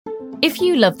If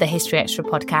you love the History Extra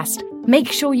podcast,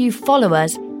 make sure you follow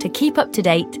us to keep up to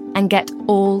date and get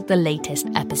all the latest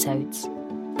episodes.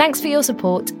 Thanks for your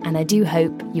support, and I do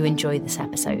hope you enjoy this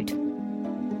episode.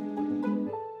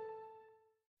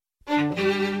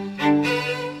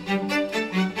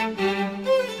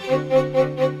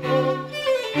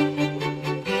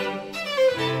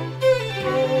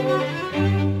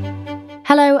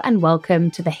 Hello and welcome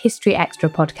to the History Extra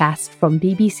podcast from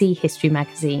BBC History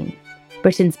Magazine,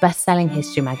 Britain's best-selling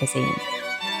history magazine.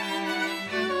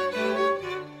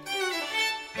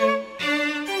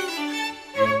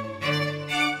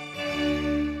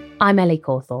 I'm Ellie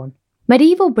Cawthorne.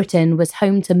 Medieval Britain was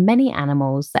home to many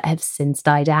animals that have since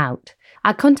died out.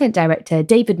 Our content director,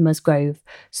 David Musgrove,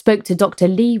 spoke to Dr.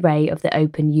 Lee Ray of the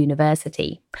Open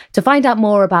University to find out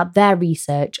more about their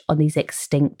research on these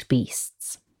extinct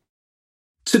beasts.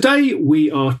 Today we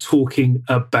are talking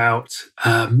about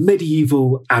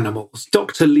medieval animals.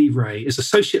 Dr. Lee Ray is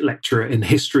Associate Lecturer in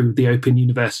History with the Open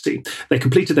University. They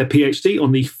completed their PhD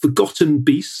on the forgotten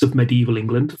beasts of medieval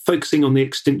England, focusing on the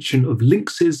extinction of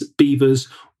lynxes, beavers,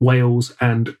 whales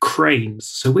and cranes.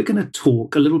 So we're going to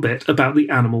talk a little bit about the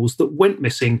animals that went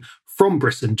missing from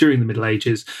Britain during the Middle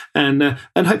Ages and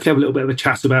hopefully have a little bit of a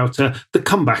chat about the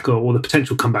comeback or the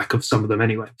potential comeback of some of them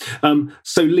anyway.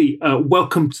 So Lee,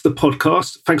 welcome to the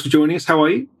podcast. Thanks for joining us. How are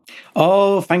you?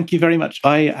 Oh, thank you very much.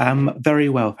 I am very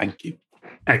well, thank you.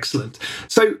 Excellent.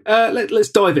 So let's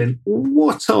dive in.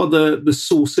 What are the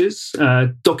sources,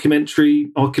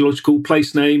 documentary, archaeological,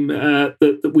 place name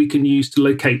that we can use to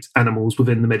locate animals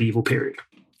within the medieval period?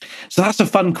 So that's a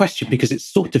fun question because it's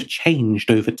sort of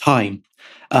changed over time.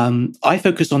 I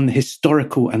focus on the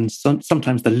historical and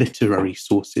sometimes the literary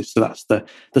sources. So that's the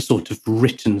sort of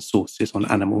written sources on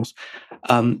animals.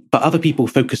 But other people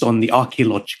focus on the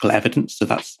archaeological evidence. So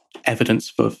that's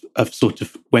evidence of sort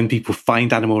of when people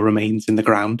find animal remains in the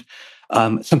ground.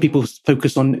 Some people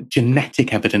focus on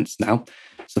genetic evidence now.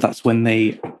 So that's when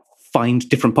they find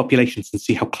different populations and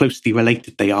see how closely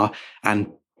related they are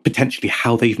and potentially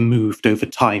how they've moved over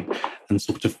time and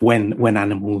sort of when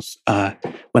animals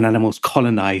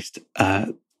colonized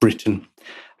Britain.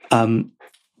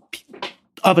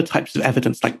 Other types of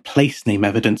evidence like place name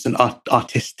evidence and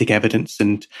artistic evidence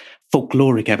and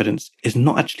folkloric evidence is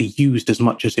not actually used as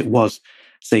much as it was,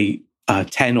 say,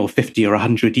 10 or 50 or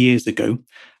 100 years ago,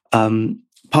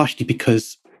 partially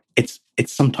because it's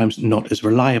sometimes not as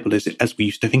reliable as we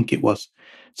used to think it was.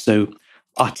 So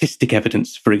artistic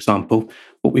evidence, for example,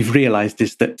 what we've realized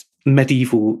is that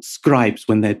medieval scribes,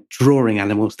 when they're drawing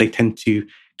animals, they tend to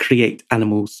create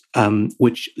animals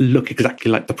which look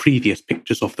exactly like the previous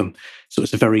pictures of them. So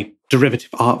it's a very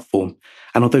derivative art form.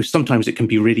 And although sometimes it can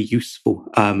be really useful,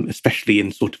 especially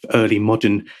in sort of early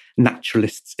modern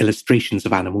naturalists' illustrations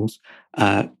of animals,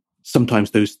 sometimes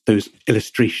those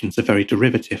illustrations are very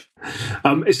derivative.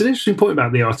 It's an interesting point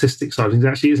about the artistic side of things,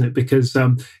 actually, isn't it? Because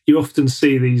you often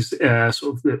see these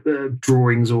sort of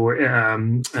drawings or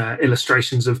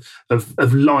illustrations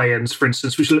of lions, for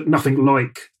instance, which look nothing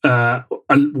like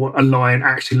what a lion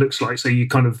actually looks like. So you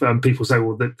kind of people say,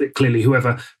 well, that clearly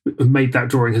whoever made that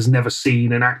drawing has never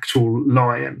seen an actual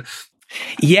lion.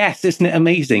 Yes, isn't it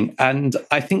amazing? And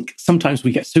I think sometimes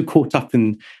we get so caught up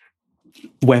in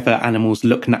whether animals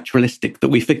look naturalistic that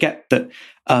we forget that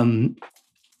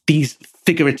these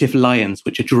figurative lions,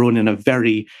 which are drawn in a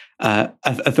very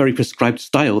prescribed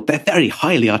style, they're very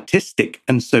highly artistic.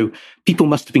 And so people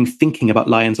must have been thinking about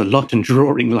lions a lot and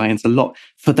drawing lions a lot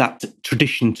for that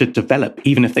tradition to develop,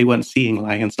 even if they weren't seeing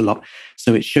lions a lot.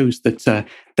 So it shows that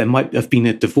there might have been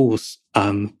a divorce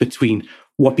between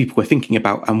what people were thinking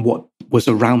about and what was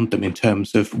around them in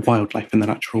terms of wildlife in the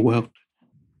natural world.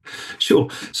 Sure.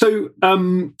 So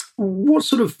what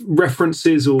sort of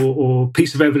references or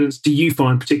piece of evidence do you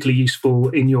find particularly useful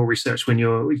in your research when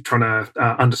you're trying to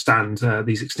understand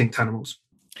these extinct animals?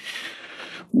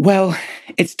 Well,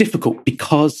 it's difficult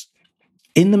because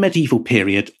in the medieval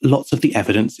period, lots of the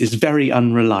evidence is very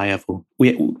unreliable.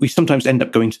 We sometimes end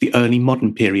up going to the early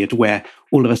modern period where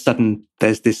all of a sudden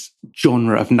there's this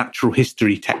genre of natural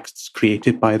history texts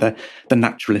created by the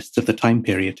naturalists of the time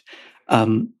period.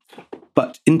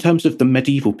 But in terms of the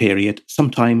medieval period,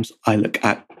 sometimes I look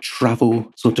at travel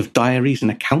sort of diaries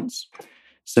and accounts.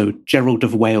 So Gerald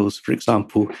of Wales, for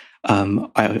example,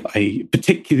 I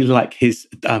particularly like his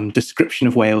description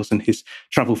of Wales and his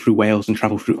travel through Wales and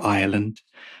travel through Ireland.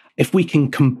 If we can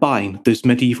combine those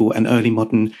medieval and early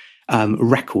modern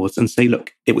records and say,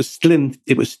 look, it was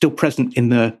still present in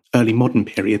the early modern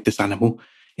period, this animal,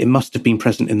 it must have been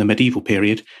present in the medieval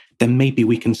period, then maybe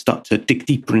we can start to dig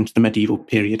deeper into the medieval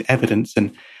period evidence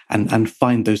and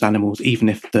find those animals, even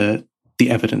if the the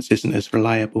evidence isn't as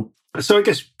reliable. So I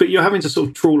guess, but you're having to sort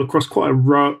of trawl across quite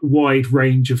a wide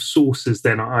range of sources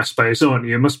then, I suppose, aren't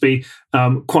you? It must be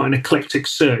quite an eclectic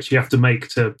search you have to make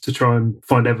to try and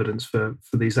find evidence for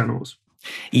these animals.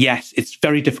 Yes, it's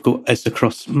very difficult as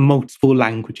across multiple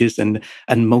languages and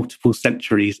multiple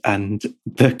centuries, and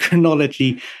the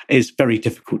chronology is very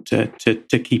difficult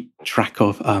to keep track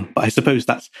of. But I suppose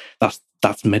that's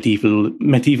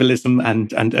medievalism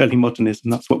and early modernism.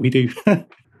 That's what we do.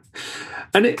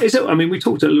 And we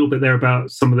talked a little bit there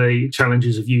about some of the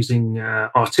challenges of using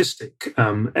artistic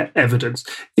evidence.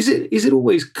 Is it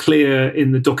always clear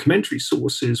in the documentary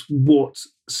sources what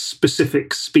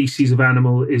specific species of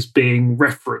animal is being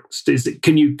referenced?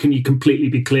 Can you completely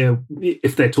be clear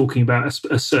if they're talking about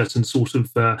a certain sort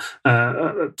of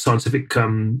scientific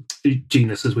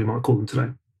genus, as we might call them today?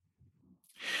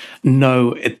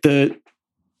 No,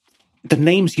 the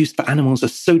names used for animals are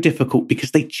so difficult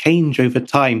because they change over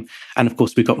time. And of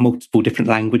course, we've got multiple different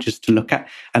languages to look at.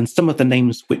 And some of the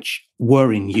names which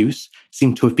were in use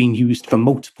seem to have been used for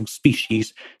multiple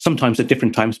species, sometimes at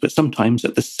different times, but sometimes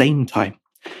at the same time.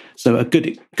 So a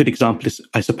good example is,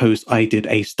 I suppose, I did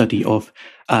a study of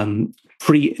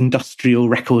pre-industrial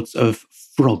records of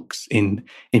frogs in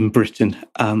Britain.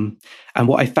 And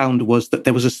what I found was that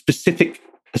there was a specific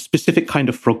kind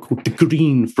of frog called the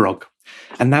green frog.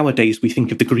 And nowadays we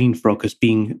think of the green frog as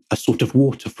being a sort of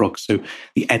water frog. So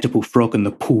the edible frog and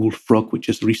the pool frog, which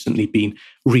has recently been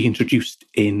reintroduced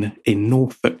in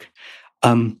Norfolk.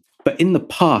 But in the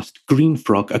past, green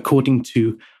frog, according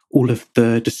to all of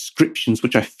the descriptions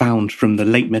which I found from the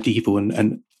late medieval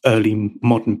and early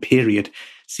modern period,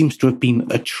 seems to have been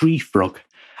a tree frog.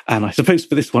 And I suppose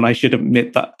for this one, I should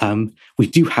admit that we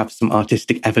do have some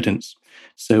artistic evidence.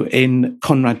 So in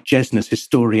Conrad Gesner's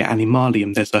Historia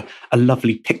Animalium, there's a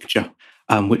lovely picture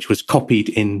which was copied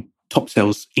in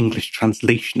Topsell's English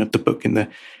translation of the book in the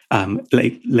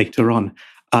later on.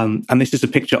 And this is a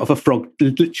picture of a frog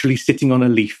literally sitting on a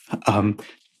leaf.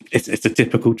 It's a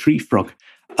typical tree frog.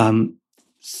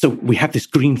 So we have this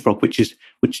green frog,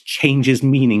 which changes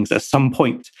meanings at some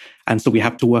point. And so we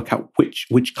have to work out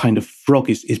which kind of frog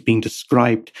is being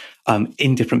described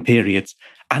in different periods.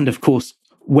 And of course,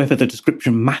 whether the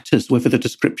description matters, whether the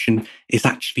description is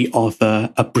actually of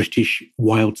a British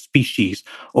wild species,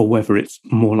 or whether it's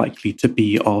more likely to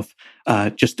be of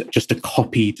just a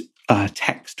copied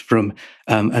text from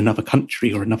another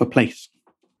country or another place.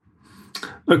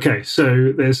 Okay,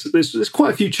 so there's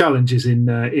quite a few challenges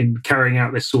in carrying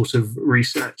out this sort of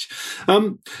research.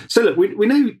 So look, we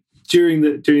know during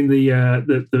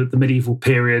the medieval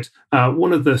period,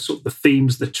 one of the sort of the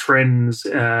themes, the trends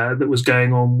that was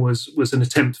going on was an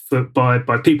attempt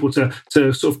by people to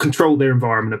sort of control their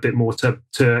environment a bit more,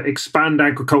 to expand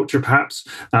agriculture, perhaps,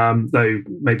 though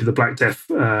maybe the Black Death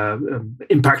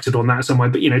impacted on that in some way.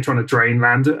 But trying to drain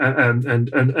land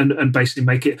and basically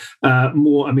make it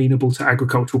more amenable to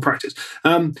agricultural practice.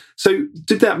 So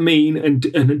did that mean,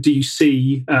 and do you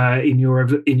see in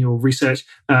your research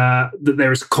that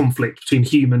there is a conflict between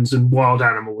humans and wild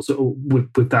animals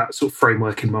with that sort of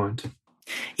framework in mind?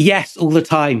 Yes, all the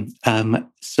time.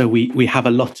 So we have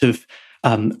a lot of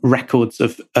records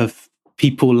of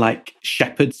people like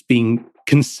shepherds being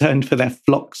concerned for their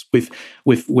flocks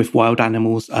with wild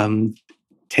animals,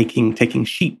 taking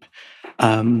sheep.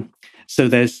 So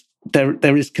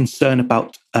there is concern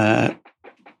about.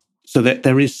 So that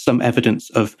there is some evidence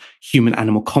of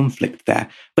human-animal conflict there,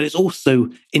 but it's also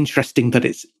interesting that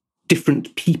it's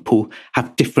different people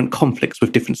have different conflicts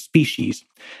with different species.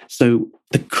 So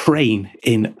the crane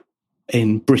in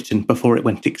Britain before it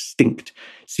went extinct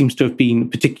seems to have been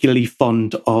particularly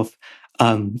fond of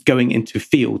going into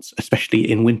fields, especially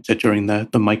in winter during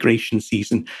the migration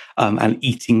season, and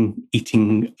eating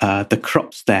the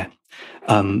crops there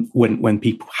when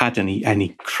people had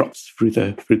any crops through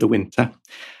the winter.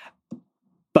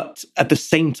 But at the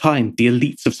same time, the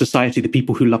elites of society, the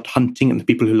people who loved hunting and the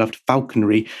people who loved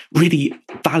falconry, really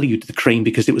valued the crane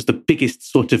because it was the biggest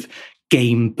sort of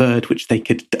game bird which they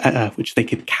could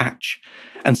catch.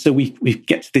 And so we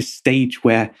get to this stage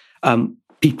where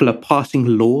people are passing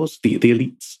laws. The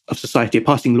elites of society are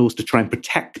passing laws to try and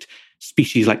protect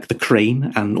species like the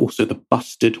crane and also the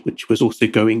bustard, which was also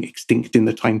going extinct in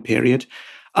the time period.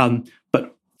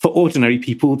 But for ordinary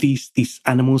people, these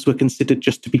animals were considered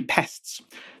just to be pests.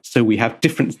 So we have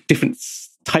different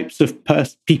types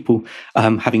of people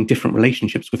having different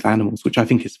relationships with animals, which I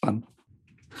think is fun.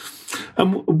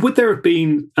 Would there have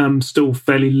been still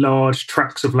fairly large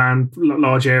tracts of land,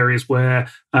 large areas where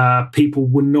people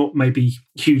were not maybe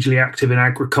hugely active in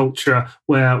agriculture,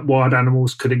 where wild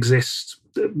animals could exist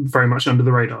very much under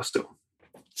the radar still?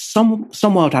 some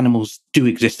wild animals do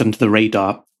exist under the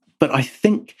radar, but I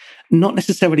think not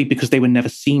necessarily because they were never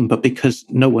seen, but because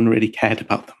no one really cared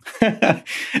about them.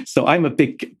 So I'm a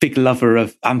big lover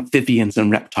of amphibians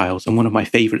and reptiles, and one of my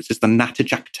favorites is the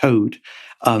natterjack toad.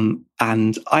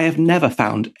 And I have never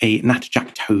found a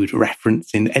natterjack toad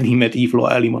reference in any medieval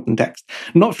or early modern text.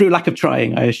 Not through lack of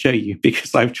trying, I assure you,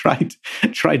 because I've tried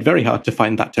very hard to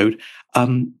find that toad.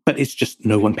 But it's just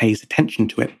no one pays attention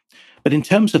to it. But in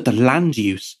terms of the land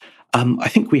use, I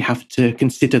think we have to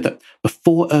consider that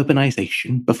before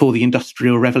urbanization, before the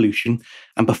Industrial Revolution,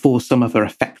 and before some other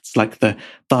effects like the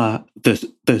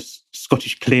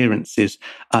Scottish clearances,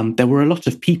 there were a lot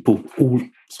of people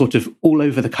all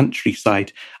over the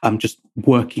countryside, just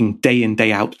working day in,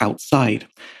 day out outside.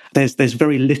 There's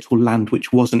very little land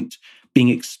which wasn't being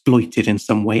exploited in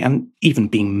some way and even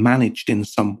being managed in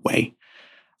some way.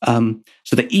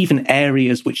 So that even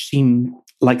areas which seem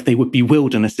like they would be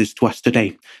wildernesses to us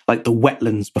today, like the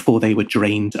wetlands before they were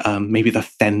drained, maybe the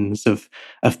fens of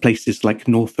places like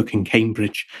Norfolk and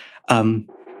Cambridge,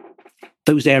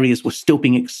 those areas were still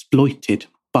being exploited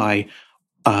by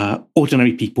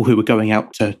ordinary people who were going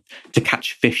out to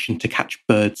catch fish and to catch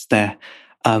birds there.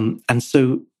 And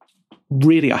so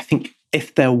really, I think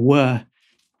if there were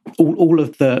all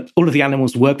of the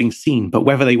animals were being seen, but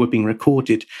whether they were being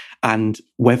recorded and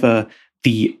whether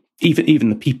even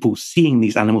the people seeing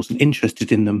these animals and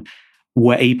interested in them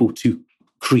were able to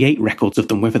create records of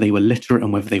them, whether they were literate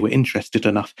and whether they were interested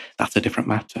enough, that's a different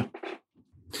matter.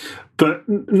 But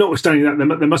notwithstanding that,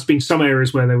 there must have been some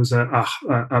areas where there was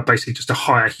basically just a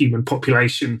higher human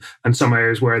population, and some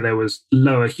areas where there was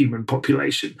lower human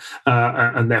population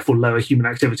and therefore lower human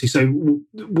activity. So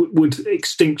would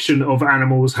extinction of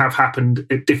animals have happened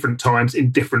at different times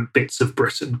in different bits of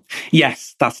Britain?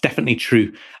 Yes, that's definitely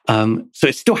true. So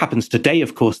it still happens today,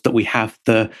 of course, that we have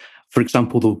for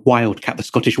example, the wildcat, the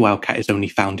Scottish wildcat, is only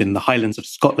found in the Highlands of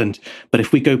Scotland. But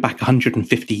if we go back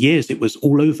 150 years, it was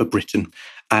all over Britain.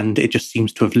 And it just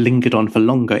seems to have lingered on for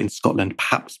longer in Scotland,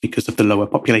 perhaps because of the lower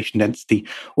population density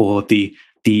or the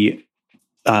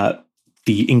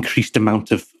increased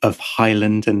amount of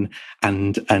highland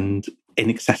and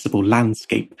inaccessible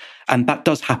landscape. And that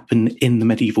does happen in the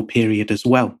medieval period as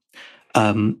well.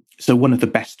 So one of the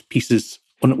best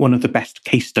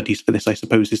case studies for this, I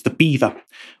suppose, is the beaver,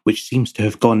 which seems to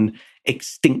have gone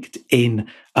extinct in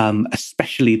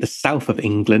especially the south of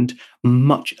England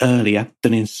much earlier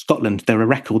than in Scotland. There are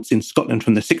records in Scotland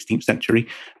from the 16th century,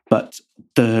 but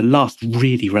the last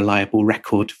really reliable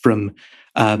record from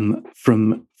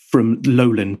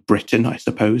lowland Britain, I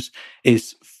suppose,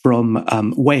 is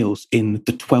from Wales in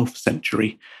the 12th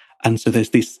century. And so there's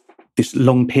this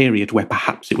long period where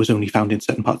perhaps it was only found in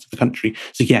certain parts of the country.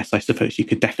 So yes, I suppose you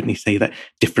could definitely say that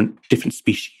different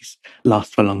species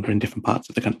last for longer in different parts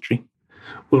of the country.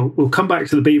 We'll come back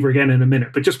to the beaver again in a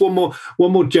minute, but just one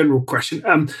more general question.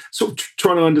 Sort of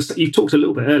trying to understand. You talked a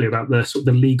little bit earlier about the sort of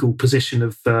the legal position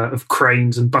of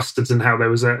cranes and bustards and how there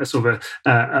was a sort of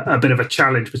a bit of a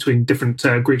challenge between different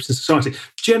groups in society.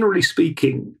 Generally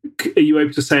speaking, are you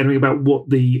able to say anything about what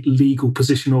the legal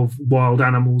position of wild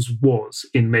animals was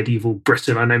in medieval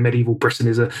Britain? I know medieval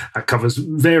Britain covers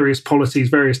various policies,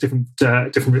 various different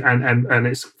and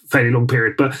it's a fairly long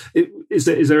period. But is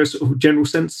there a sort of general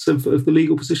sense of the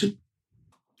legal position?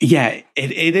 Yeah,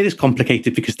 it is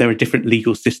complicated because there are different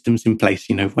legal systems in place.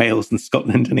 You know, Wales and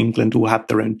Scotland and England all had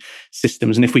their own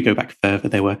systems. And if we go back further,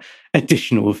 there were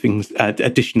additional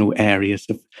areas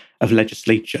of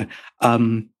legislature.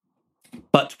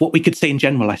 But what we could say in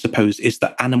general, I suppose, is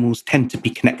that animals tend to be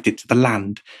connected to the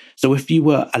land. So if you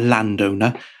were a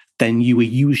landowner, then you were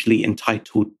usually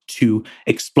entitled to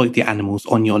exploit the animals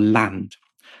on your land.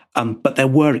 But there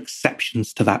were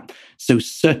exceptions to that. So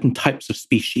certain types of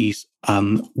species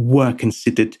were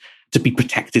considered to be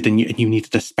protected, and you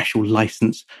needed a special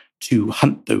license to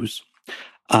hunt those.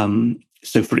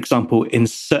 So, for example, in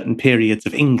certain periods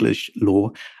of English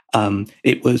law,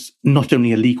 it was not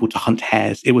only illegal to hunt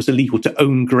hares, it was illegal to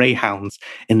own greyhounds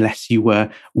unless you were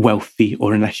wealthy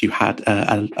or unless you had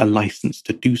a license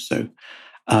to do so.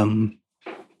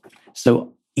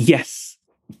 So, yes,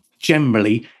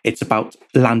 generally, it's about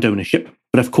land ownership.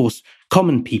 But of course,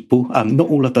 common people, not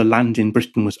all of the land in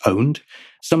Britain was owned.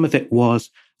 Some of it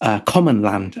was common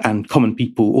land, and common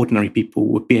people, ordinary people,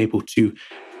 would be able to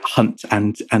hunt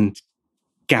and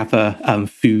gather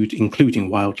food, including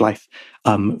wildlife,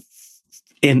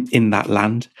 in that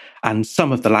land. And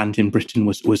some of the land in Britain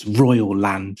was royal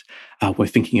land. We're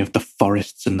thinking of the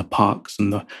forests and the parks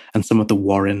and some of the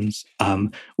warrens,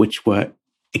 which were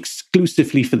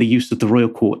exclusively for the use of the royal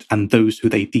court and those who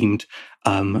they deemed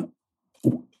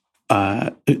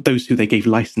those who they gave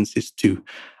licenses to.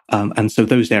 And so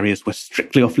those areas were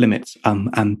strictly off limits.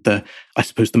 And I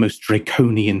suppose the most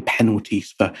draconian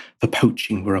penalties for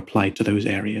poaching were applied to those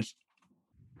areas.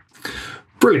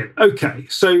 Brilliant. Okay,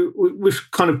 so we've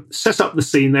kind of set up the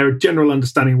scene there, a general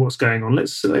understanding of what's going on.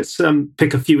 Let's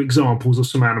pick a few examples of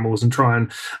some animals and try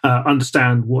and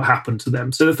understand what happened to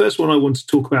them. So the first one I want to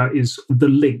talk about is the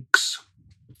lynx.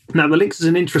 Now, the lynx is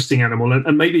an interesting animal,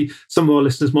 and maybe some of our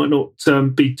listeners might not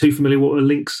be too familiar with what a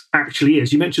lynx actually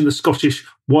is. You mentioned the Scottish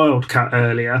wildcat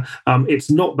earlier.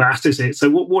 It's not that, is it? So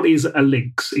what is a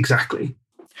lynx exactly?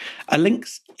 A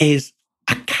lynx is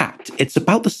a cat. It's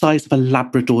about the size of a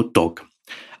Labrador dog.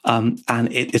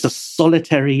 And it is a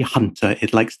solitary hunter.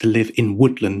 It likes to live in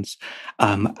woodlands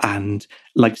and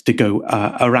likes to go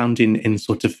around in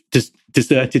sort of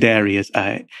deserted areas.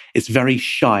 It's very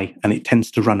shy and it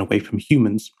tends to run away from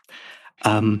humans.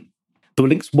 The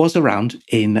lynx was around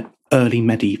in early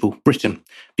medieval Britain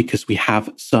because we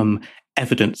have some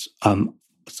evidence,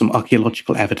 some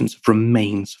archaeological evidence of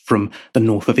remains from the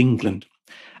north of England.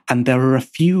 And there are a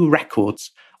few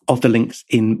records of the lynx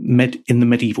in the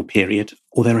medieval period,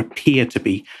 or there appear to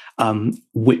be,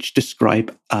 which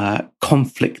describe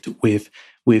conflict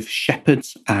with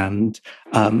shepherds and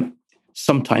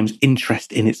sometimes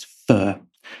interest in its fur.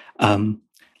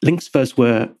 Lynx furs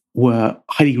were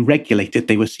highly regulated.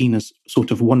 They were seen as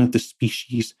sort of one of the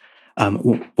species.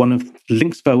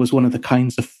 Lynx fur was one of the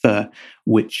kinds of fur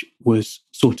which was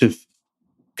sort of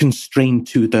constrained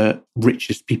to the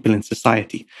richest people in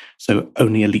society. So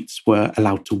only elites were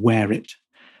allowed to wear it.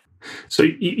 So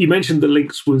you mentioned the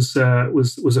lynx was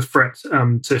a threat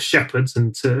to shepherds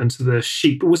and to the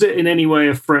sheep. Was it in any way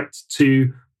a threat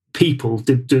to people?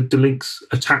 Did the lynx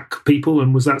attack people,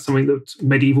 and was that something that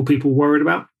medieval people worried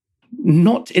about?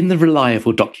 Not in the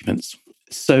reliable documents.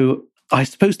 So I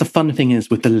suppose the fun thing is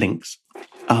with the lynx,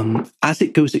 as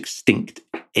it goes extinct,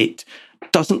 it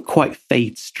doesn't quite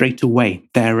fade straight away.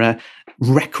 There are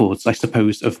records, I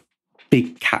suppose, of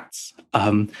big cats,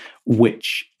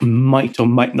 which might or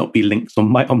might not be lynx, or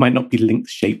might not be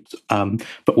lynx-shaped,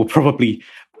 but were probably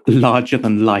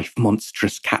larger-than-life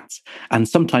monstrous cats. And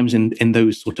sometimes in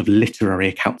those sort of literary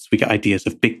accounts, we get ideas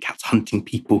of big cats hunting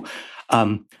people.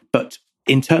 But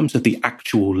in terms of the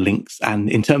actual lynx and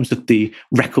in terms of the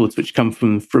records which come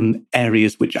from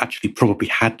areas which actually probably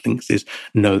had lynxes,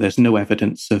 no, there's no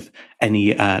evidence of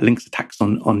any lynx attacks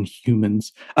on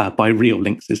humans by real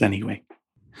lynxes anyway.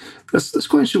 That's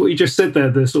quite interesting what you just said there.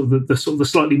 The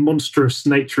slightly monstrous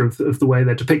nature of the way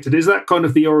they're depicted. Is that kind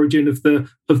of the origin of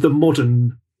the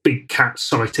modern big cat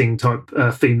sighting type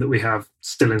theme that we have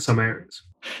still in some areas?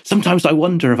 Sometimes I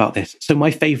wonder about this. So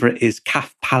my favourite is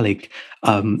Cath Pallig,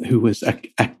 who was a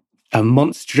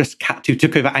monstrous cat who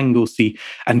took over Anglesey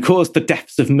and caused the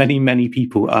deaths of many, many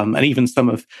people, and even some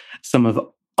of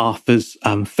Arthur's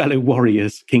fellow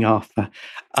warriors, King Arthur.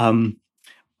 But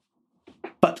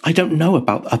I don't know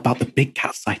about the big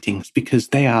cat sightings because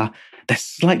they're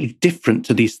slightly different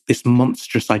to this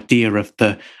monstrous idea of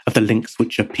the lynx,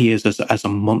 which appears as a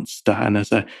monster and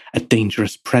as a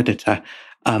dangerous predator.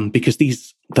 Because the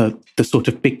sort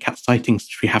of big cat sightings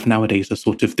we have nowadays are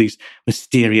sort of these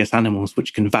mysterious animals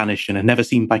which can vanish and are never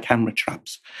seen by camera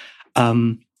traps.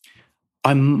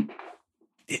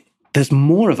 There's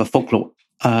more of a folklore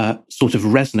sort of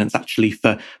resonance actually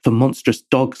for monstrous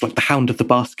dogs like the Hound of the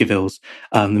Baskervilles.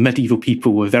 The medieval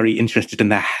people were very interested in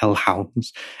their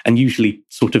hellhounds, and usually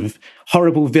sort of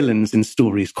horrible villains in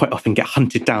stories quite often get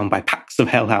hunted down by packs of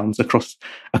hellhounds across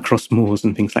moors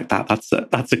and things like that.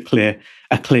 That's a clear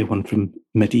one from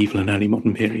medieval and early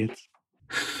modern periods.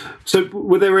 So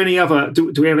were there any other,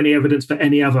 do we have any evidence for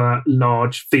any other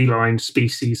large feline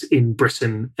species in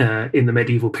Britain in the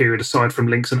medieval period, aside from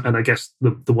lynx and I guess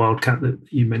the wildcat that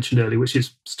you mentioned earlier, which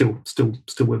is still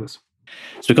with us?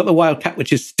 So we've got the wildcat,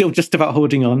 which is still just about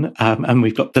holding on, and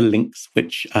we've got the lynx,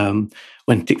 which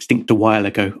went extinct a while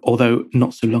ago, although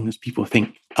not so long as people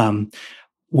think.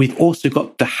 We've also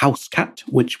got the house cat,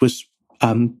 which was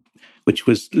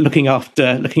looking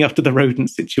after the rodent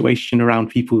situation around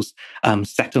people's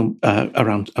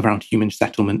around human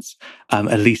settlements,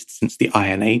 at least since the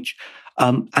Iron Age.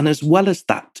 And as well as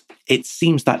that, it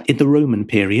seems that in the Roman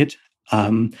period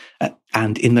and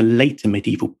in the later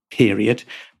medieval period,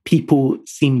 people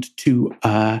seemed to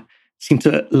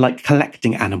like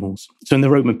collecting animals. So in the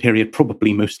Roman period,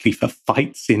 probably mostly for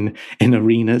fights in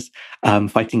arenas,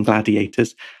 fighting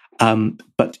gladiators.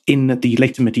 But in the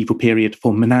later medieval period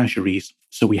for menageries,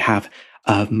 so we have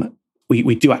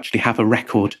we do actually have a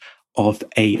record of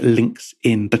a lynx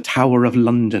in the Tower of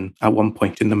London at one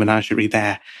point in the menagerie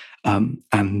there,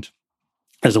 and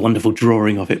there's a wonderful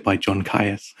drawing of it by John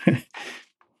Caius.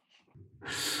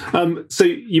 So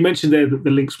you mentioned there that the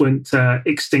lynx went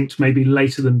extinct maybe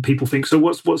later than people think. So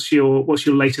what's your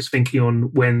latest thinking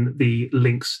on when the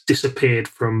lynx disappeared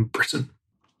from Britain?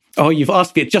 Oh, you've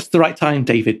asked me at just the right time,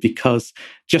 David, because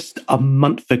just a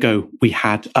month ago we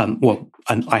had,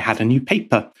 I had a new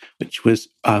paper which was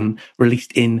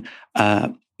released in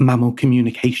Mammal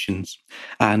Communications.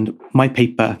 And my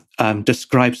paper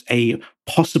describes a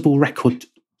possible record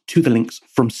to the lynx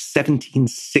from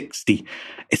 1760.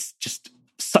 It's just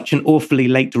such an awfully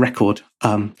late record,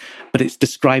 but it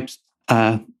describes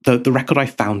the record I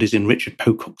found is in Richard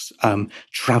Pocock's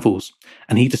Travels,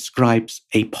 and he describes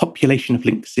a population of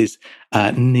lynxes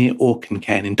near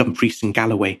Auchencairn in Dumfries and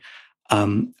Galloway,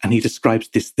 and he describes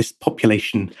this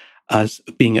population as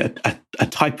being a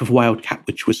type of wildcat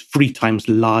which was 3 times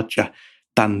larger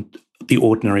than the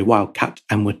ordinary wildcat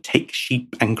and would take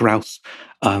sheep and grouse,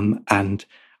 and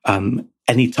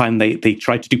anytime they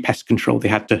tried to do pest control, they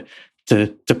had to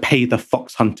pay the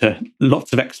fox hunter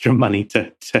lots of extra money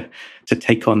to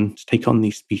take on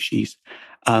these species.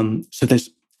 So there's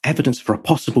evidence for a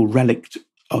possible relict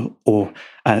or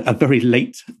a very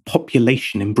late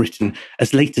population in Britain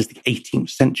as late as the 18th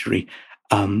century.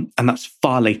 And that's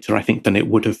far later, I think, than it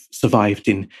would have survived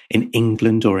in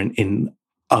England or in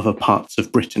other parts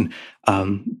of Britain.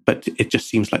 But it just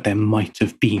seems like there might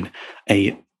have been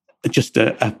a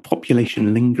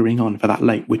population lingering on for that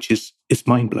late, which is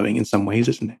mind-blowing in some ways,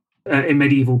 isn't it? In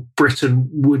medieval Britain,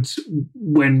 would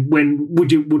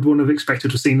one have expected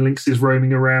to have seen lynxes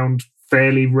roaming around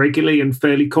fairly regularly and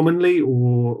fairly commonly,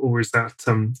 or is that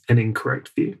an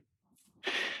incorrect view?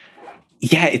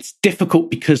 Yeah, it's difficult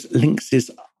because lynxes,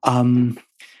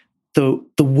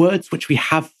 the words which we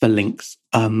have for lynx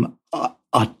are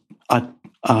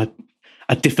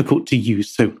difficult to use.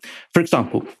 So, for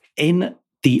example, in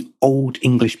the Old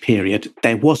English period,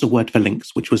 there was a word for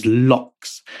lynx, which was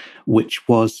lox, which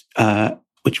was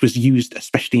used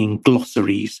especially in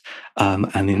glossaries,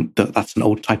 and that's an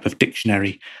old type of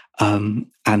dictionary.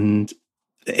 And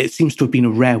it seems to have been a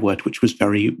rare word, which was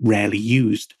very rarely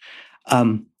used.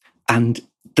 And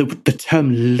the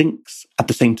term lynx at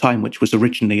the same time, which was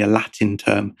originally a Latin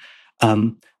term,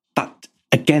 that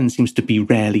again seems to be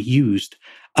rarely used.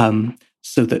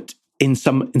 So that in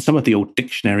some of the old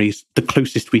dictionaries, the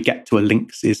closest we get to a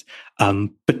lynx is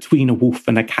between a wolf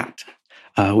and a cat,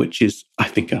 which is, I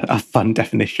think, a fun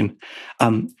definition.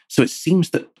 So it seems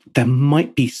that there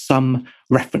might be some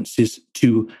references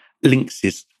to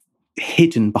lynxes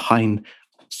hidden behind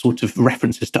sort of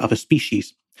references to other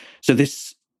species. So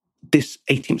this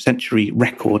 18th century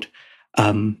record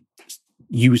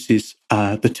uses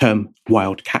the term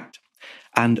wildcat,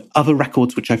 and other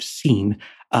records which I've seen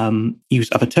use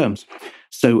other terms.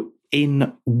 So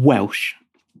in Welsh,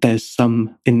 there's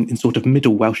some, in sort of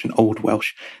Middle Welsh and Old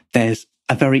Welsh, there's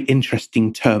a very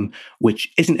interesting term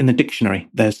which isn't in the dictionary.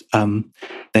 There's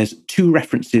 2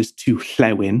 references to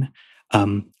llewin.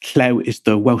 Llew is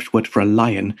the Welsh word for a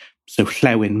lion. So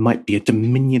llewin might be a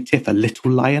diminutive, a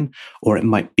little lion, or it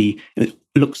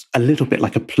looks a little bit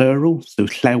like a plural, so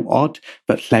llewod,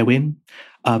 but llewin.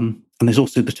 And there's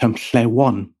also the term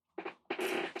llewon.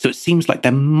 So it seems like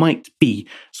there might be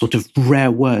sort of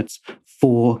rare words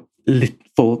for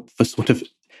sort of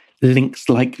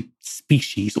lynx-like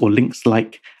species or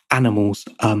lynx-like animals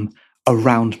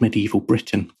around medieval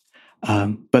Britain.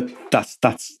 But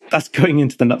that's going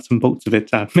into the nuts and bolts of it.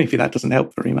 Maybe that doesn't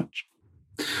help very much.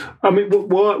 I mean,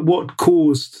 what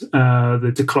caused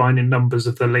the decline in numbers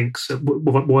of the lynx?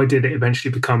 Why did it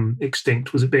eventually become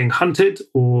extinct? Was it being hunted,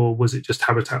 or was it just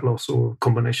habitat loss, or a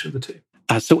combination of the two?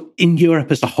 So in Europe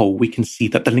as a whole, we can see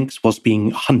that the lynx was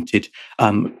being hunted.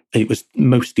 It was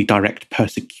mostly direct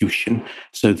persecution.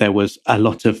 So there was a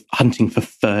lot of hunting for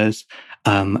furs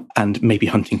and maybe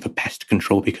hunting for pest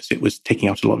control because it was taking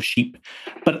out a lot of sheep.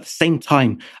 But at the same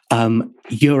time,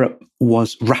 Europe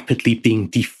was rapidly being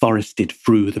deforested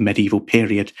through the medieval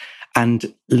period.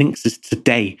 And lynxes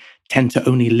today tend to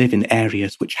only live in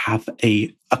areas which have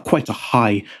a quite a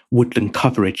high woodland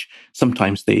coverage.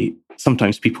 Sometimes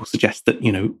people suggest that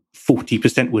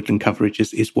 40% woodland coverage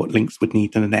is what lynx would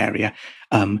need in an area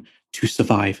to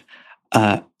survive.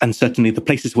 And certainly the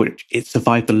places where it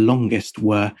survived the longest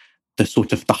were the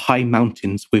sort of the high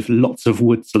mountains with lots of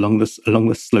woods along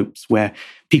the slopes where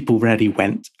people rarely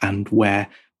went and where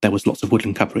there was lots of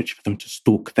woodland coverage for them to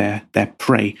stalk their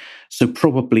prey. So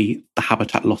probably the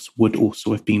habitat loss would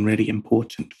also have been really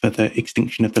important for the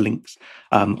extinction of the lynx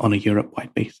on a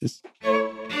Europe-wide basis.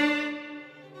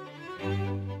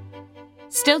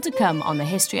 Still to come on the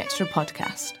History Extra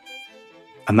podcast.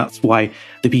 And that's why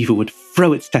the beaver would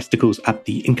throw its testicles at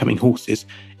the incoming horses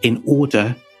in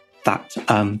order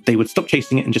that they would stop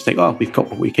chasing it and just say, oh, we've got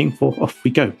what we came for, off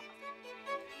we go.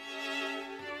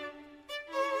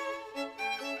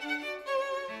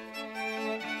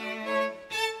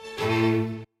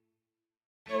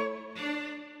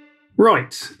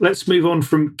 Right, let's move on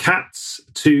from cats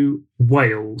to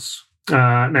whales.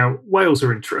 Now, whales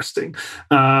are interesting.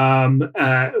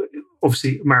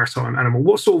 Obviously, maritime animal.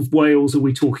 What sort of whales are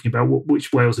we talking about?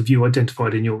 Which whales have you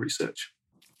identified in your research?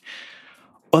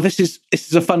 Well, this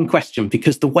is a fun question,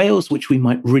 because the whales which we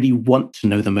might really want to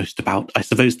know the most about, I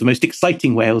suppose the most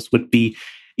exciting whales would be,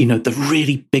 the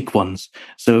really big ones.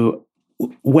 So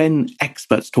when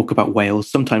experts talk about whales,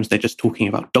 sometimes they're just talking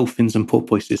about dolphins and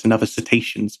porpoises and other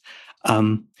cetaceans.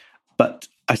 But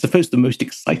I suppose the most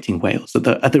exciting whales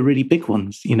are the really big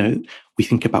ones. We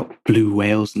think about blue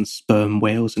whales and sperm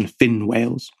whales and fin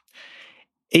whales.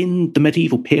 In the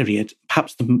medieval period,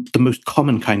 perhaps the most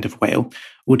common kind of whale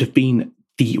would have been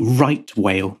the right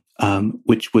whale,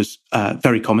 which was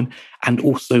very common, and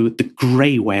also the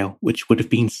grey whale, which would have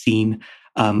been seen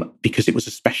because it was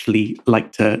especially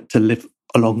like to live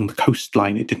along the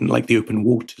coastline. It didn't like the open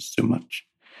waters so much.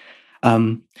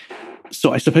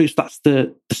 So I suppose that's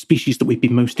the species that we'd be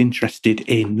most interested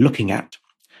in looking at.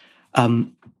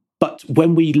 But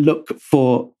when we look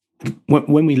up,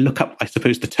 I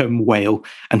suppose, the term whale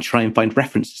and try and find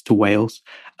references to whales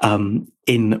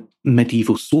in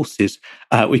medieval sources,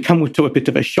 we come to a bit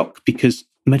of a shock, because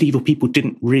medieval people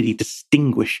didn't really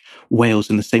distinguish whales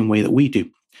in the same way that we do.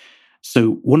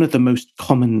 So one of the most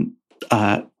common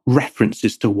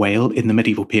references to whale in the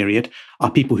medieval period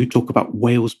are people who talk about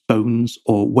whale's bones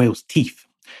or whale's teeth.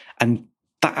 And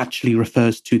that actually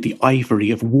refers to the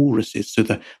ivory of walruses, so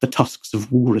the tusks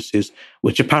of walruses,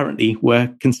 which apparently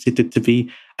were considered to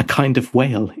be a kind of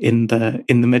whale in the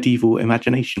medieval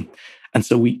imagination. And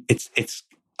so it's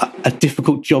a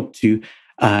difficult job to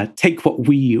take what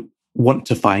we want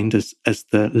to find as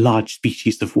the large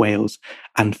species of whales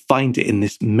and find it in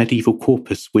this medieval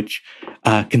corpus, which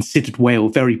considered whale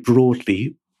very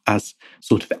broadly as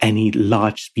sort of any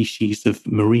large species of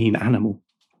marine animal.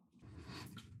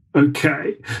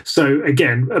 Okay, so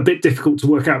again, a bit difficult to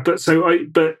work out.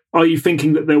 But are you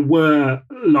thinking that there were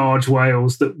large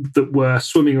whales that were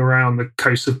swimming around the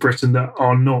coast of Britain that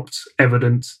are not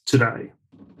evident today?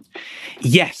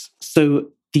 Yes. So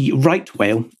the right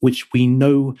whale, which we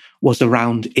know was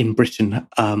around in Britain,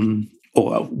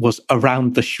 or was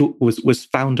around the shore, was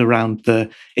found around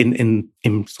in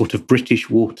sort of British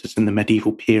waters in the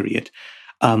medieval period,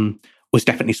 was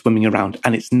definitely swimming around,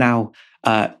 and it's now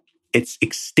it's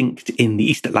extinct in the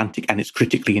East Atlantic and it's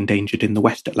critically endangered in the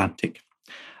West Atlantic.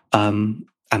 And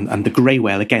the grey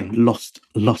whale, again, lost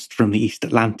from the East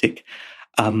Atlantic.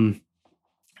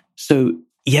 So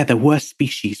yeah, there were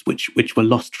species which were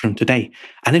lost from today.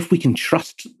 And if we can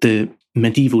trust the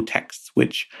medieval texts,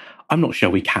 which I'm not sure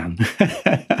we can,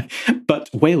 but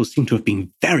whales seem to have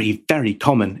been very, very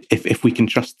common if we can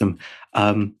trust them.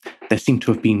 There seem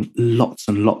to have been lots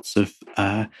and lots of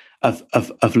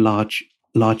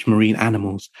large marine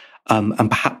animals,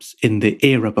 and perhaps in the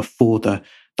era before the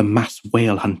mass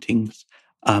whale huntings,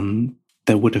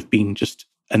 there would have been just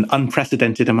an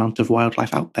unprecedented amount of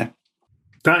wildlife out there.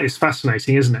 That is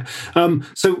fascinating, isn't it?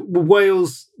 So were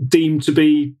whales deemed to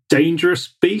be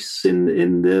dangerous beasts in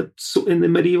the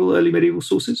early medieval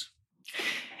sources?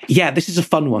 Yeah, this is a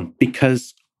fun one,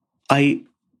 because I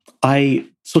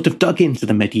sort of dug into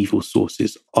the medieval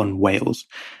sources on whales,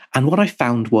 and what I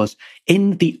found was,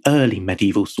 in the early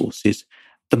medieval sources,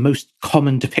 the most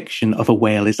common depiction of a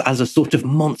whale is as a sort of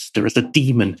monster, as a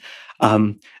demon.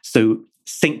 So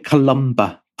St.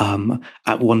 Columba,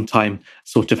 at one time,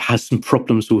 sort of has some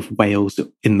problems with whales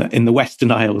in the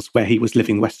Western Isles, where he was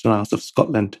living, Western Isles of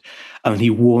Scotland, and he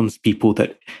warns people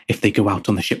that if they go out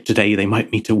on the ship today, they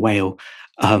might meet a whale.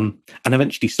 And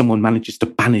eventually someone manages to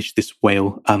banish this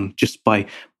whale just by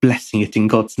blessing it in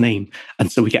God's name. And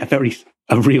so we get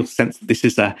a real sense that this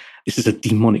is a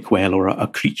demonic whale, or a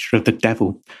creature of the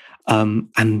devil.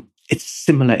 And it's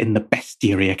similar in the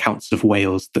bestiary accounts of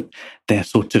whales, that they're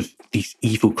sort of these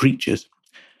evil creatures.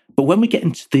 But when we get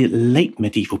into the late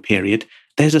medieval period,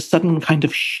 there's a sudden kind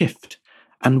of shift,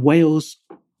 and whales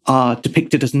are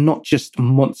depicted as not just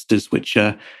monsters which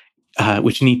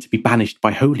need to be banished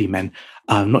by holy men,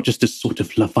 not just as sort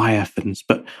of leviathans,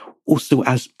 but also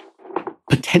as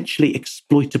potentially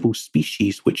exploitable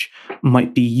species which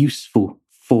might be useful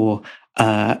for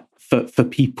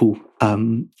people,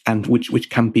 and which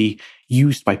can be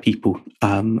used by people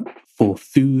for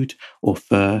food, or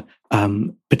for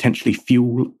potentially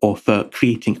fuel, or for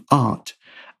creating art,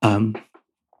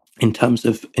 in terms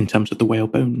of the whale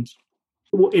bones.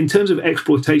 in terms of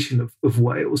exploitation of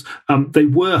whales, they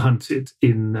were hunted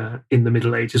in the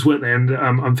Middle Ages, weren't they? And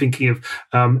I'm thinking of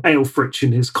Aelfric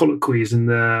in his colloquies in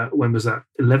the, when was that,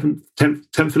 11th, 10th,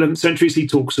 11th centuries. He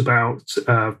talks about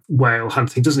whale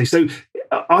hunting, doesn't he? So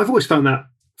I've always found that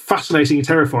fascinating and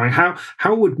terrifying.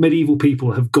 How would medieval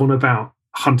people have gone about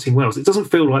hunting whales? It doesn't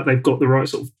feel like they've got the right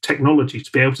sort of technology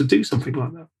to be able to do something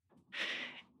like that.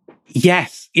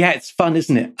 Yes, yeah, it's fun,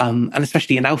 isn't it? And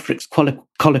especially in Aelfric's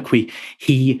colloquy,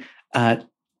 he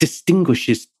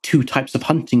distinguishes two types of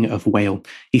hunting of whale.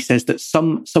 He says that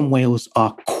some whales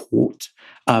are caught,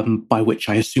 by which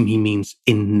I assume he means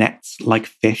in nets like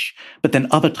fish, but then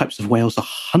other types of whales are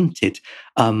hunted.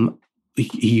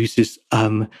 He uses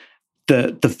the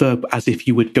verb as if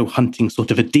you would go hunting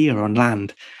sort of a deer on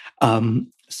land.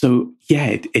 So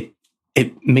yeah,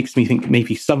 it makes me think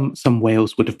maybe some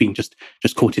whales would have been just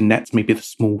caught in nets, maybe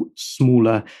the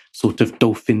smaller sort of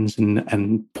dolphins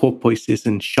and porpoises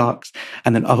and sharks,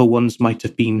 and then other ones might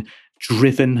have been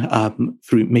driven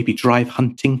through maybe drive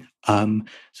hunting,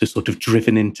 so sort of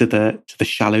driven into the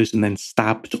shallows and then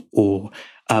stabbed or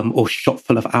shot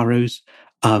full of arrows.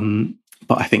 But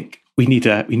I think we need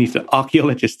an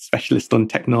archaeologist specialist on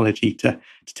technology to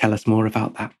tell us more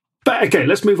about that. But okay,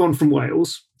 let's move on from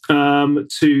whales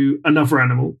to another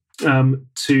animal,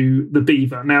 to the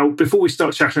beaver. Now, before we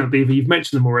start chatting about beaver, you've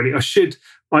mentioned them already. I should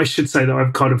say that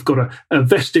I've kind of got a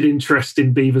vested interest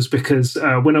in beavers because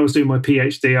when I was doing my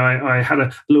PhD, I had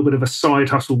a little bit of a side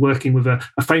hustle working with a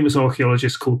famous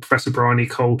archaeologist called Professor Brian E.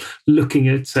 Cole, looking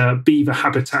at beaver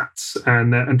habitats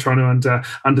and trying to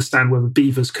understand whether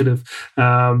beavers could have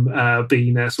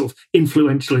been sort of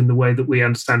influential in the way that we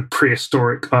understand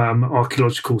prehistoric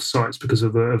archaeological sites because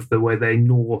of the way they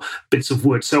gnaw bits of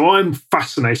wood. So I'm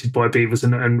fascinated by beavers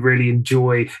and really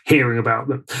enjoy hearing about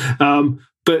them.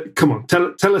 But come on,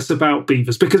 tell us about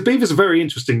beavers, because beavers are very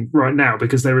interesting right now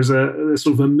because there is a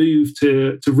sort of a move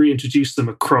to reintroduce them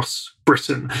across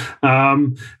Britain.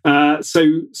 So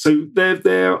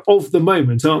they're of the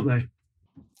moment, aren't they?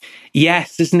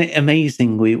 Yes, isn't it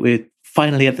amazing? We're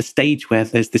finally at the stage where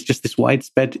there's this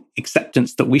widespread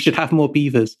acceptance that we should have more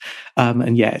beavers.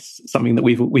 And yes, something that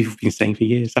we've been saying for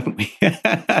years, haven't we?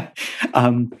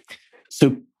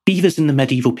 So beavers in the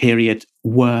medieval period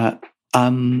were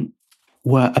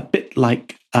a bit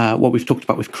like what we've talked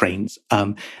about with cranes.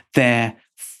 Their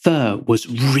fur was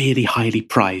really highly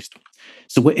prized.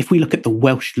 So if we look at the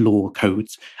Welsh law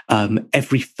codes,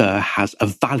 every fur has a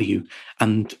value,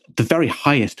 and the very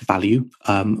highest value,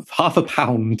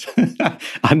 £0.50,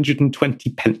 120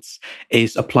 pence,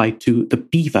 is applied to the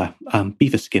beaver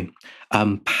skin.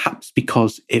 Perhaps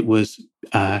because it was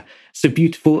so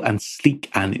beautiful and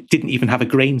sleek, and it didn't even have a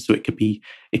grain, so it could be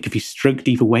stroked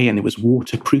either way, and it was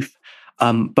waterproof.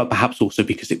 But perhaps also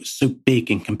because it was so big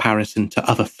in comparison to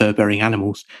other fur-bearing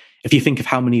animals. If you think of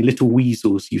how many little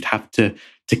weasels you'd have to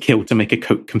kill to make a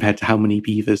coat compared to how many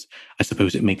beavers, I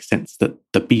suppose it makes sense that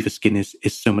the beaver skin is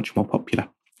so much more popular.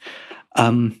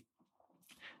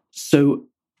 So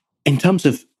in terms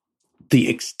of the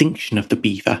extinction of the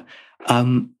beaver,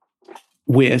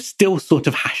 we're still sort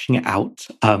of hashing it out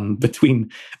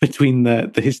between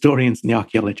the historians and the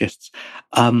archaeologists.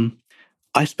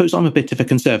 I suppose I'm a bit of a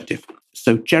conservative.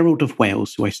 So Gerald of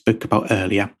Wales, who I spoke about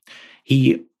earlier,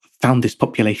 he found this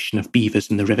population of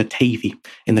beavers in the River Tavy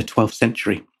in the 12th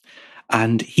century.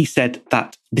 And he said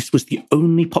that this was the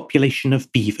only population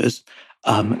of beavers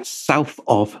south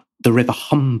of the River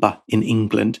Humber in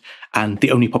England and the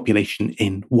only population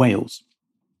in Wales.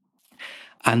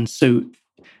 And so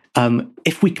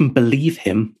if we can believe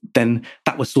him, then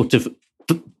that was sort of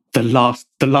the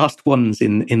last ones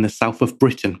in the south of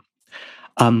Britain.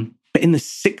 But in the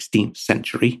 16th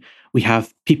century, we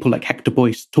have people like Hector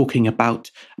Boyce talking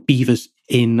about beavers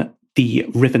in the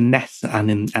River Ness and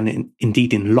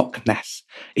indeed in Loch Ness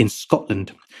in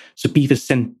Scotland. So beavers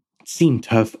seem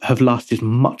to have lasted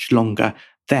much longer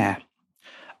there.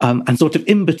 And sort of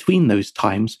in between those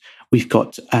times, we've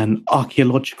got an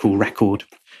archaeological record.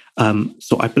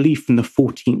 So I believe from the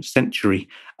 14th century,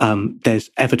 there's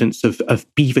evidence of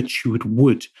beaver-chewed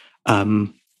wood,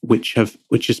 which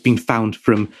has been found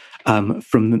from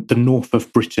the north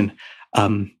of Britain,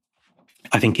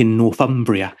 I think in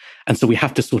Northumbria. And so we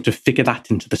have to sort of figure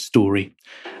that into the story.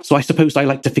 So I suppose I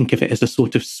like to think of it as a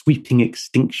sort of sweeping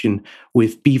extinction,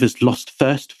 with beavers lost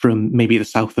first from maybe the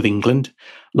south of England,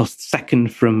 lost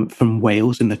second from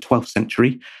Wales in the 12th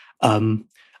century,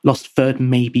 lost third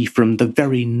maybe from the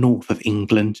very north of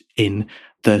England in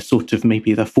the sort of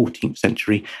maybe the 14th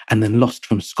century, and then lost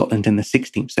from Scotland in the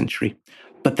 16th century.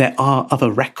 But there are other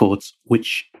records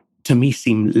which to me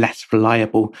seem less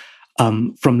reliable.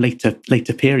 from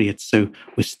later periods. So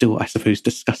we're still, I suppose,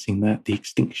 discussing the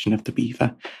extinction of the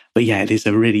beaver. But yeah, it is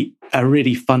a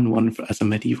really fun one as a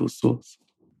medieval source.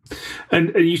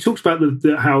 And you talked about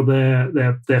how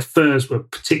their furs were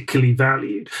particularly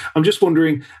valued. I'm just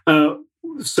wondering.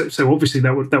 So obviously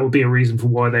that would be a reason for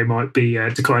why they might be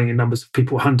declining in numbers of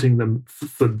people hunting them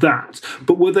for that.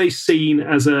 But were they seen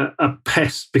as a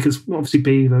pest? Because obviously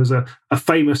beavers are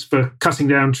famous for cutting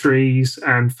down trees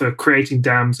and for creating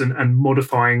dams and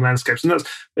modifying landscapes. And that's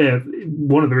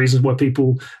one of the reasons why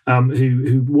people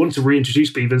who want to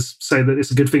reintroduce beavers say that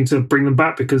it's a good thing to bring them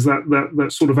back, because that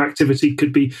sort of activity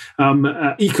could be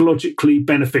ecologically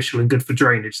beneficial and good for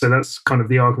drainage. So that's kind of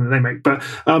the argument they make. But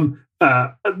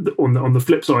on the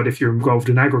flip side, if you're involved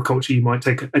in agriculture, you might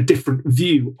take a different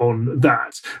view on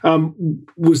that.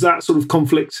 Was that sort of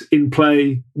conflict in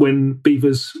play when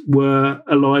beavers were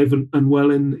alive and well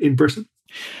in Britain?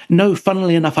 No,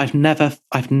 funnily enough, I've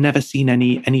never seen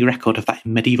any record of that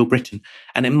in medieval Britain,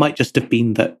 and it might just have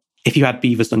been that if you had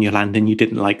beavers on your land and you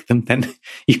didn't like them, then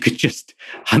you could just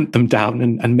hunt them down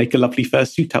and make a lovely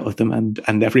fursuit out of them,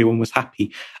 and everyone was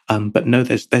happy. But no,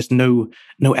 there's no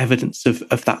evidence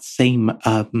of that same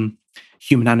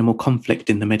human-animal conflict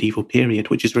in the medieval period,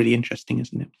 which is really interesting,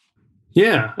 isn't it?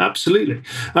 Yeah, absolutely.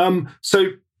 So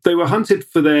they were hunted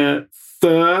for their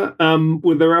fur.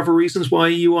 Were there other reasons why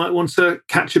you might want to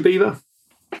catch a beaver?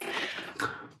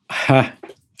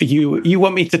 You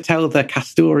want me to tell the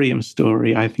Castoreum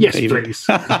story, I think, yes, David? Please.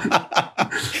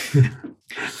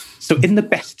 So in the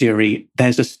bestiary,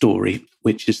 there's a story,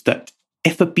 which is that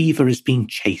if a beaver is being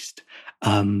chased,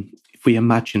 if we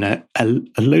imagine a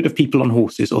load of people on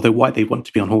horses, although why they want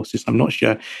to be on horses, I'm not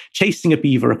sure, chasing a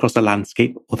beaver across a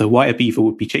landscape, although why a beaver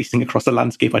would be chasing across a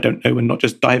landscape, I don't know, and not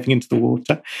just diving into the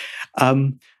water,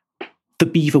 the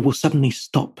beaver will suddenly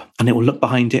stop and it will look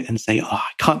behind it and say, I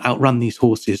can't outrun these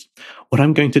horses. What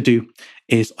I'm going to do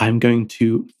is I'm going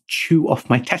to chew off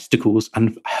my testicles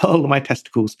and hurl my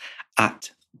testicles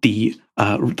at the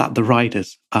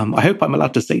riders. I hope I'm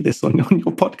allowed to say this on your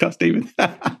podcast, David.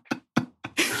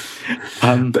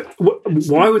 But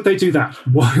why would they do that?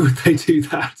 Why would they do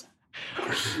that?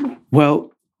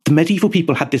 Well, the medieval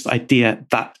people had this idea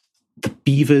that the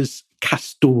beaver's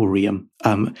castoreum,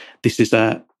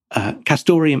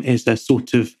 castoreum is a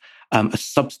sort of a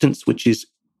substance which is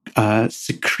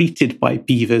secreted by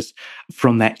beavers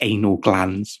from their anal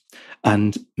glands.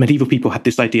 And medieval people had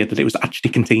this idea that it was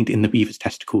actually contained in the beaver's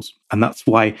testicles. And that's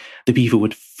why the beaver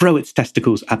would throw its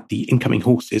testicles at the incoming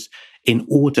horses in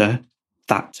order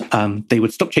that they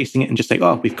would stop chasing it and just say,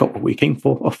 we've got what we came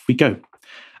for, off we go.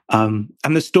 And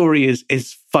the story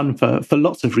is fun for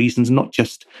lots of reasons, not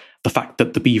just the fact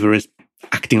that the beaver is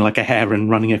acting like a hare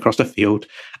and running across a field,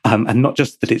 and not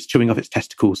just that it's chewing off its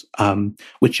testicles,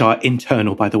 which are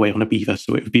internal, by the way, on a beaver,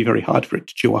 so it would be very hard for it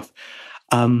to chew off.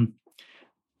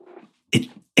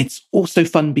 It's also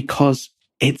fun because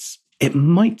it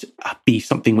might be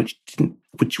something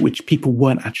which people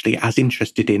weren't actually as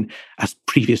interested in as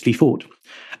previously thought.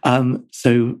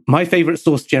 So my favourite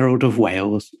source, Gerald of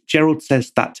Wales, Gerald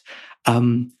says that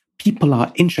people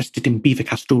are interested in beaver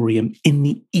castoreum in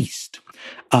the East.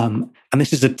 And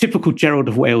this is a typical Gerald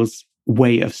of Wales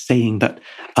way of saying that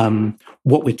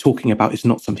what we're talking about is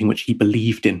not something which he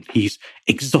believed in. He's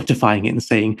exotifying it and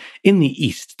saying, in the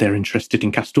East, they're interested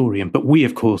in castoreum. But we,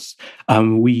 of course,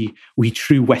 we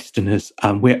true Westerners,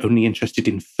 we're only interested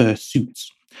in fursuits.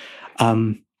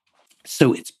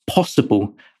 So it's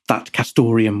possible that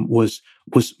castoreum was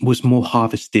more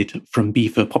harvested from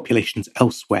beaver populations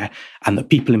elsewhere, and that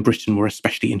people in Britain were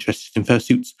especially interested in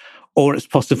fursuits. Or it's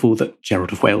possible that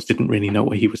Gerald of Wales didn't really know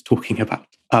what he was talking about.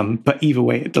 But either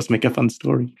way, it does make a fun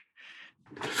story.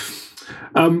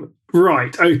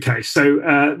 Right. Okay. So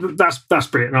that's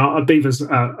brilliant. Beavers,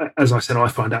 as I said, I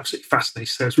find absolutely fascinating.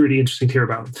 So it's really interesting to hear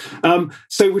about them.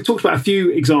 So we've talked about a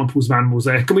few examples of animals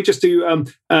there. Can we just do?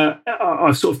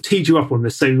 I've sort of teed you up on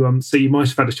this, so you might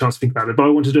have had a chance to think about it. But I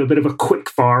want to do a bit of a quick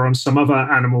fire on some other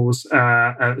animals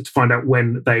to find out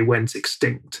when they went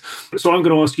extinct. So I'm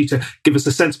going to ask you to give us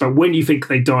a sense about when you think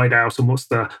they died out and what's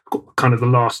the kind of the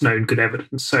last known good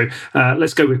evidence. So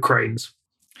let's go with cranes.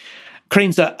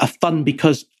 Cranes are fun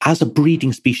because as a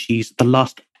breeding species, the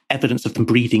last evidence of them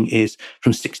breeding is from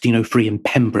 1603 in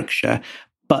Pembrokeshire.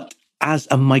 But as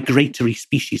a migratory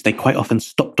species, they quite often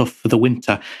stopped off for the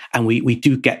winter. And we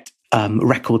do get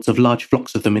records of large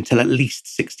flocks of them until at least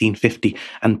 1650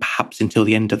 and perhaps until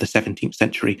the end of the 17th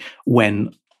century,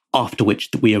 when after which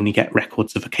we only get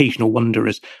records of occasional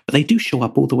wanderers. But they do show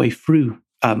up all the way through,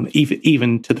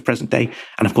 even to the present day.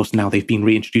 And of course, now they've been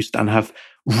reintroduced and have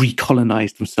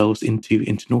recolonized themselves into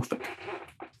Norfolk.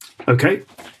 Okay.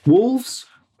 Wolves?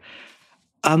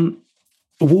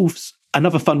 Wolves,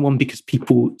 another fun one because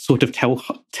people sort of tell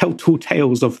tall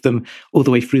tales of them all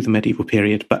the way through the medieval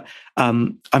period. But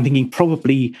I'm thinking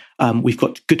probably we've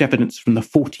got good evidence from the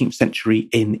 14th century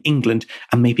in England,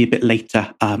 and maybe a bit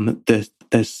later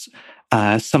there's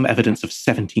some evidence of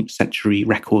 17th century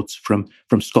records from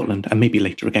Scotland, and maybe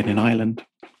later again in Ireland.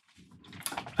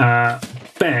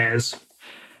 Bears.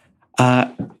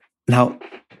 Now,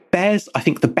 bears, I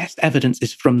think the best evidence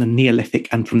is from the Neolithic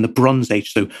and from the Bronze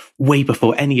Age, so way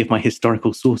before any of my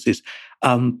historical sources.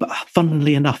 But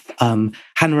funnily enough,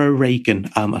 Hannah O'Regan,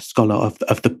 a scholar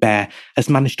of the bear, has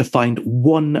managed to find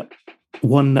one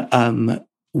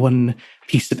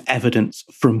piece of evidence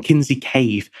from Kinsey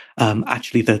Cave,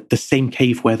 actually the same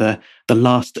cave where the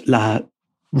last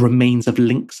remains of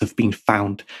lynx have been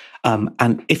found.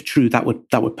 And if true, that would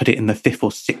put it in the 5th or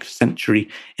 6th century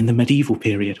in the medieval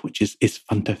period, which is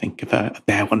fun to think of a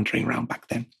bear wandering around back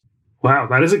then. Wow,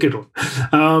 that is a good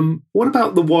one. What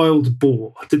about the wild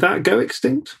boar? Did that go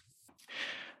extinct?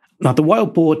 Now, the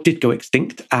wild boar did go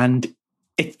extinct, and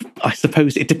I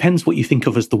suppose it depends what you think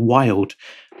of as the wild,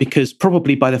 because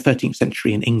probably by the 13th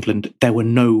century in England, there were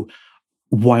no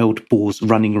wild boars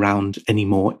running around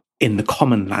anymore in the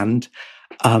common land.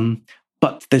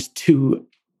 But there's two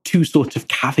sort of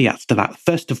caveats to that.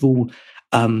 First of all,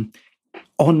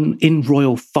 in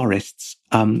royal forests,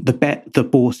 the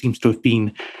boar seems to have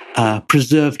been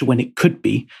preserved when it could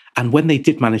be, and when they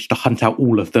did manage to hunt out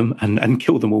all of them and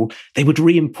kill them all, they would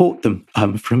re-import them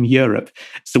from Europe.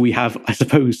 So we have, I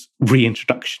suppose,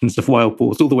 reintroductions of wild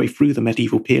boars all the way through the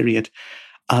medieval period.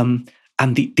 And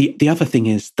the other thing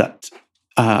is that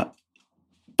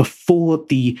before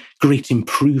the great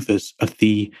improvers of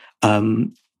the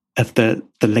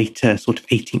later sort of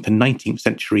 18th and 19th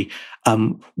century,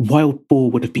 wild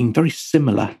boar would have been very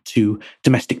similar to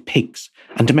domestic pigs.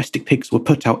 And domestic pigs were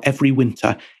put out every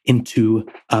winter into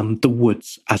the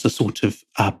woods as a sort of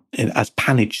as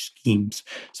pannage schemes.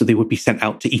 So they would be sent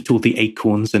out to eat all the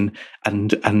acorns and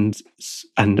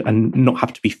not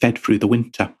have to be fed through the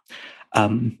winter.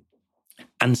 And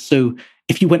so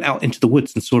if you went out into the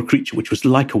woods and saw a creature which was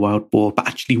like a wild boar, but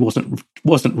actually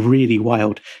wasn't really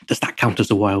wild, does that count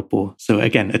as a wild boar? So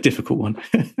again, a difficult one.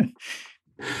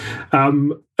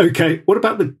 Okay, what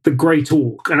about the great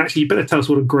auk? And actually, you better tell us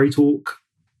what a great auk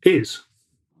is.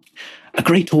 A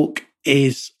great auk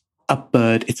is a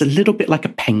bird. It's a little bit like a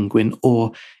penguin,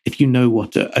 or if you know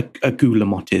what a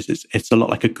guillemot is, it's a lot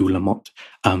like a guillemot,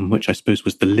 which I suppose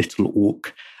was the little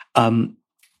auk.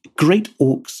 Great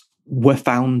auks were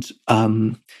found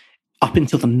up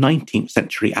until the 19th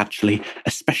century, actually.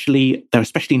 They're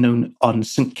especially known on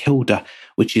St Kilda,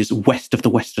 which is west of the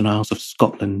Western Isles of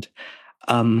Scotland.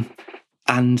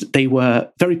 And they were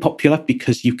very popular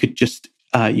because you could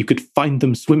find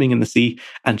them swimming in the sea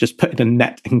and just put in a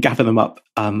net and gather them up.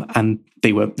 And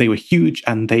they were huge,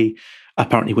 and they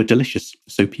apparently were delicious.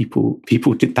 So people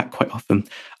did that quite often.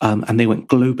 And they went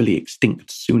globally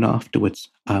extinct soon afterwards.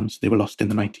 So they were lost in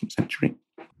the 19th century.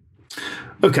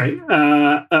 Okay,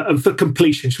 for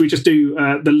completion, should we just do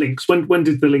the lynx? When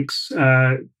did the lynx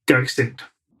go extinct?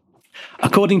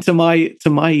 According to my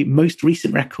most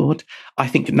recent record, I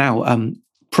think now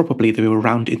probably they were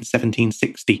around in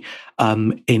 1760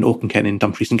 in Auchenken in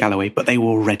Dumfries and Galloway, but they were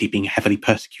already being heavily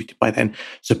persecuted by then,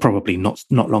 so probably not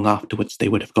long afterwards they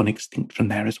would have gone extinct from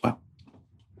there as well.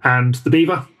 And the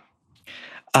beaver?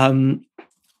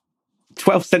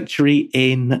 12th century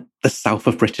in the south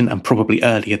of Britain, and probably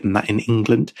earlier than that in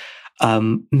England.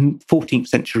 14th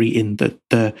century in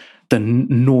the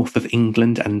north of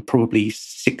England, and probably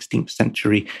 16th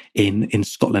century in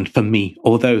Scotland for me,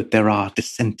 although there are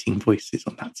dissenting voices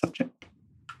on that subject.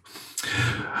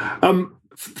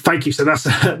 Thank you. So that's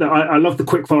I love the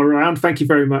quickfire round. Thank you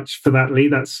very much for that, Lee.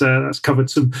 That's covered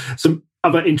some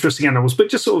other interesting animals, but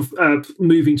just sort of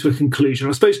moving to a conclusion,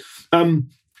 I suppose.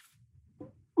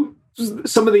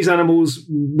 Some of these animals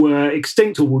were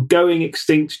extinct or were going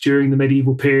extinct during the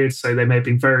medieval period, so they may have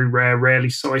been very rare, rarely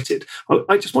sighted.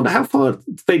 I just wonder, how far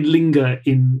they linger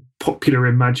in popular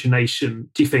imagination,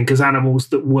 do you think, as animals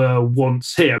that were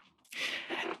once here?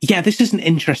 Yeah, this is an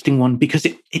interesting one because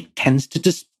it tends to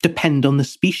just depend on the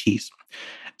species.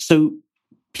 So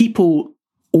people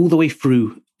all the way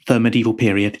through the medieval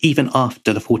period, even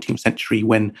after the 14th century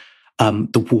when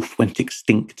the wolf went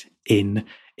extinct in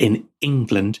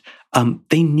England,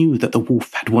 they knew that the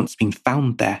wolf had once been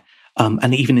found there.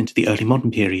 And even into the early modern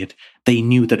period, they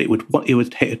knew that it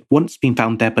had once been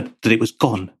found there, but that it was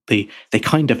gone. They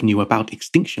kind of knew about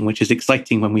extinction, which is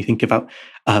exciting when we think about,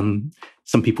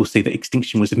 some people say that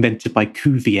extinction was invented by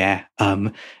Cuvier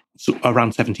around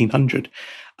 1700.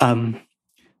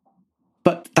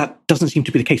 But that doesn't seem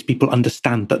to be the case. People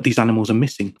understand that these animals are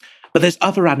missing. But there's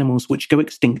other animals which go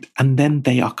extinct and then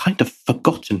they are kind of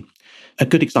forgotten. A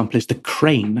good example is the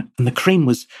crane. And the crane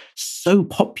was so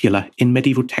popular in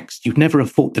medieval texts, you'd never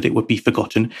have thought that it would be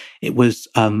forgotten. It was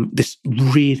this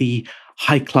really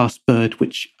high-class bird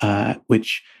which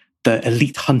the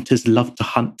elite hunters loved to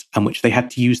hunt, and which they had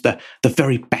to use the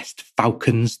very best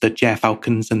falcons, the gyr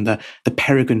falcons and the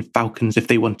peregrine falcons if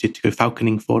they wanted to go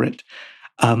falconing for it.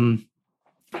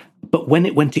 But when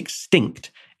it went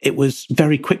extinct, it was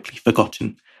very quickly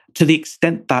forgotten, to the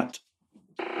extent that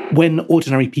when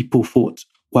ordinary people thought,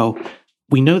 well,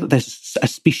 we know that there's a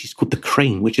species called the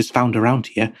crane, which is found around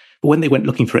here, but when they went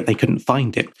looking for it, they couldn't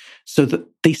find it. So that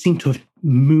they seem to have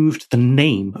moved the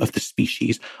name of the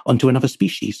species onto another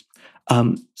species.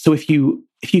 So if you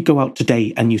go out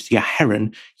today and you see a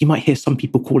heron, you might hear some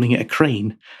people calling it a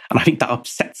crane. And I think that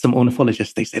upsets some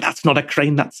ornithologists. They say, that's not a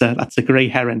crane, that's a grey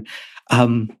heron.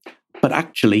 But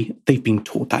actually, they've been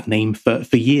taught that name for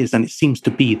years. And it seems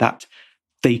to be that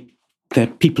the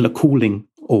people are calling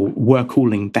or were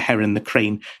calling the heron the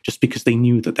crane just because they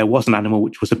knew that there was an animal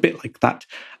which was a bit like that.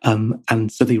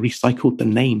 And so they recycled the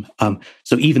name.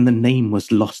 So even the name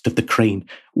was lost of the crane,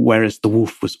 whereas the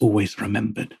wolf was always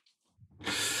remembered.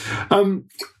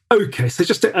 Okay, so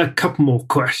just a couple more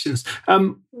questions.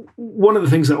 One of the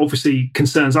things that obviously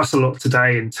concerns us a lot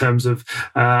today in terms of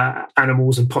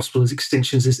animals and possible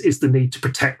extinctions is the need to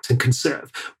protect and conserve.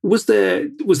 Was there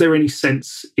any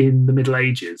sense in the Middle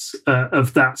Ages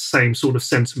of that same sort of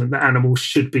sentiment that animals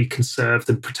should be conserved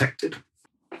and protected?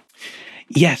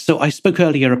 Yeah, so I spoke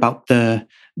earlier about the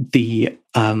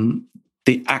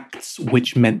acts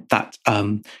which meant that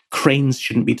cranes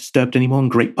shouldn't be disturbed anymore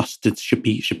and great bustards should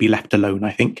be left alone,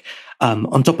 I think.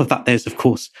 On top of that, there's, of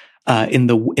course, in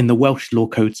the Welsh law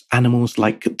codes, animals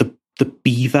like the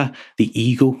beaver, the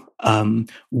eagle,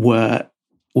 were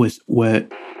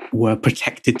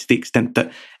protected to the extent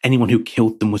that anyone who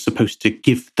killed them was supposed to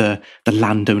give the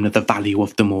landowner the value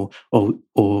of them or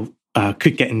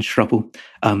could get in trouble.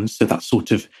 So that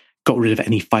sort of got rid of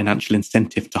any financial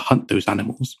incentive to hunt those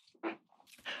animals.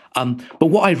 But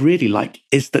what I really like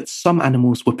is that some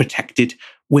animals were protected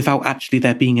without actually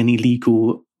there being any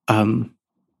legal,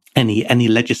 any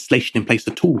legislation in place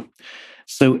at all.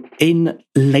 So in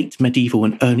late medieval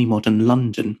and early modern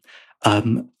London,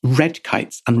 red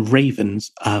kites and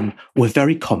ravens were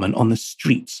very common on the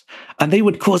streets, and they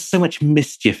would cause so much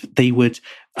mischief. They would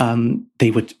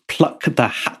pluck the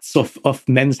hats off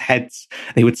men's heads.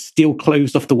 They would steal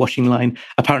clothes off the washing line.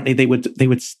 Apparently, they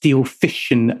would steal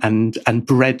fish and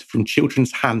bread from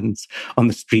children's hands on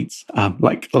the streets,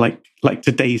 like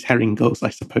today's herring gulls, I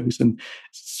suppose, and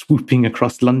swooping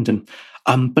across London.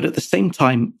 But at the same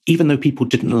time, even though people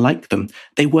didn't like them,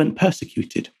 they weren't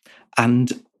persecuted.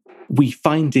 And we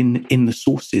find in the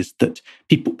sources that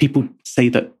people say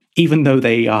that even though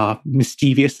they are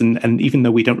mischievous and even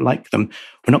though we don't like them,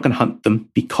 we're not going to hunt them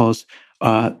because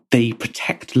they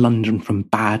protect London from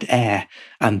bad air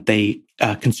and they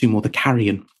consume all the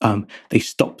carrion. They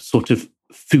stop sort of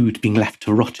food being left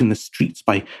to rot in the streets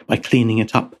by cleaning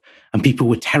it up. And people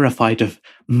were terrified of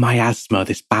miasma,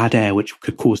 this bad air which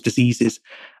could cause diseases.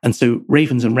 And so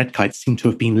ravens and red kites seem to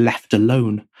have been left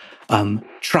alone.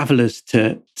 Travellers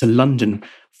to London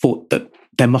thought that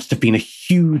there must have been a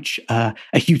huge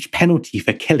penalty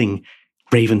for killing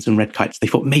ravens and red kites. They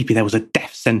thought maybe there was a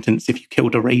death sentence if you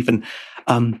killed a raven.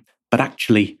 But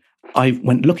actually, I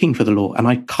went looking for the law and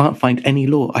I can't find any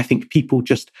law. I think people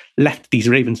just left these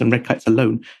ravens and red kites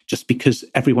alone just because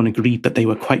everyone agreed that they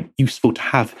were quite useful to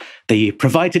have. They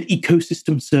provided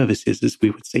ecosystem services, as we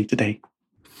would say today.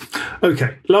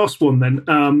 Okay, last one then.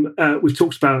 We've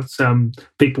talked about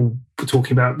people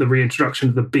talking about the reintroduction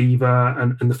of the beaver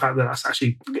and the fact that that's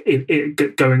actually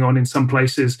going on in some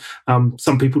places.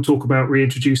 Some people talk about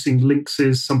reintroducing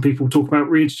lynxes. Some people talk about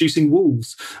reintroducing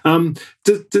wolves.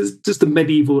 Does the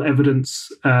medieval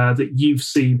evidence that you've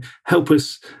seen help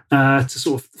us to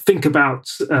sort of think about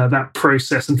that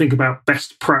process and think about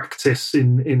best practice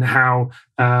in how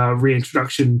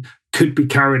reintroduction could be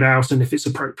carried out and if it's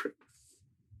appropriate?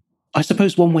 I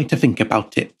suppose one way to think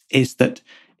about it is that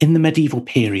in the medieval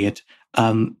period,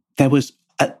 there was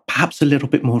perhaps a little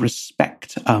bit more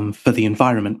respect for the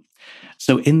environment.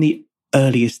 So in the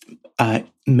earliest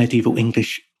medieval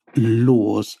English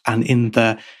laws and in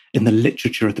the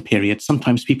literature of the period,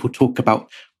 sometimes people talk about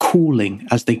calling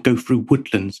as they go through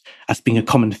woodlands as being a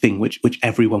common thing which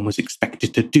everyone was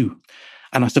expected to do.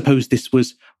 And I suppose this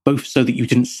was both so that you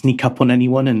didn't sneak up on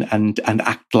anyone and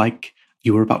act like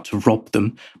you were about to rob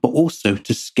them, but also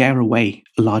to scare away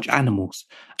large animals.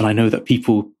 And I know that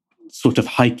people sort of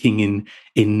hiking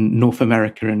in North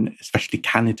America and especially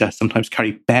Canada sometimes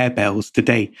carry bear bells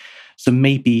today. So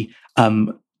maybe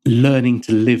learning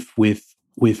to live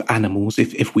with animals,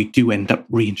 if we do end up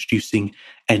reintroducing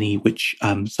any which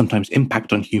sometimes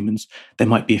impact on humans, there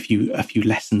might be a few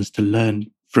lessons to learn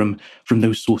from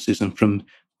those sources and from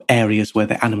areas where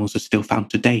the animals are still found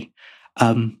today.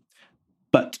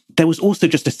 But there was also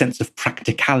just a sense of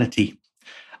practicality,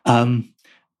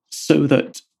 so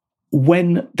that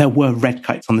when there were red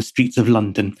kites on the streets of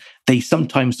London, they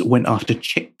sometimes went after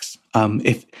chicks,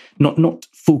 if not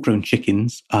full-grown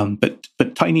chickens, but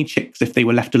tiny chicks if they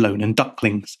were left alone, and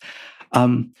ducklings.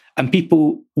 And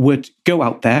people would go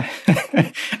out there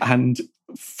and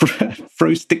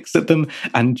throw sticks at them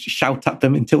and shout at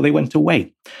them until they went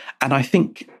away. And I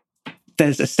think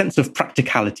there's a sense of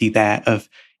practicality there of,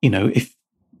 if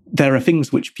there are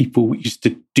things which people used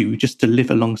to do just to live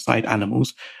alongside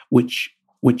animals, which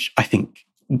I think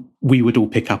we would all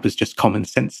pick up as just common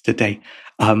sense today.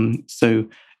 So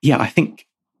yeah, I think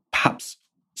perhaps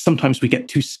sometimes we get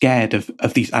too scared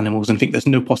of these animals and think there's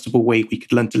no possible way we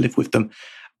could learn to live with them.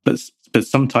 But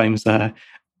sometimes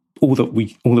all that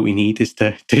we need is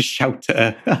to shout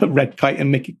at a red kite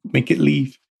and make it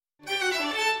leave.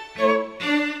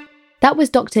 That was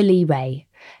Dr. Lee Ray.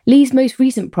 Lee's most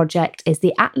recent project is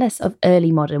the Atlas of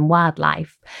Early Modern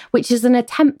Wildlife, which is an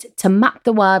attempt to map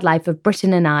the wildlife of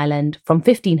Britain and Ireland from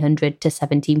 1500 to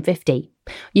 1750.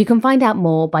 You can find out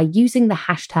more by using the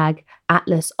hashtag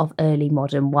Atlas of Early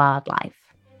Modern Wildlife.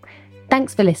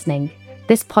 Thanks for listening.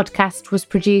 This podcast was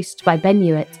produced by Ben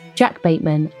Hewitt, Jack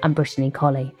Bateman and Brittany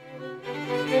Colley.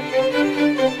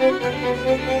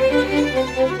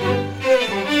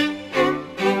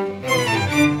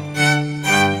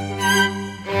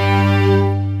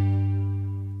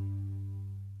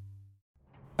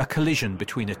 A collision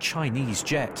between a Chinese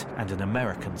jet and an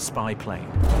American spy plane.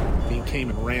 He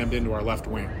came and rammed into our left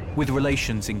wing. With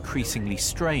relations increasingly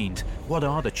strained, what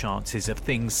are the chances of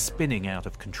things spinning out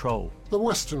of control? The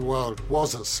Western world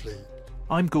was asleep.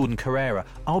 I'm Gordon Carrera.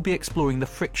 I'll be exploring the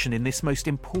friction in this most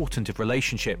important of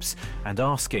relationships and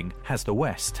asking, has the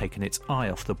West taken its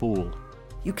eye off the ball?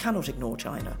 You cannot ignore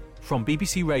China. From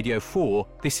BBC Radio 4,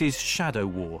 this is Shadow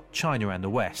War, China and the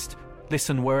West.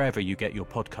 Listen wherever you get your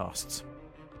podcasts.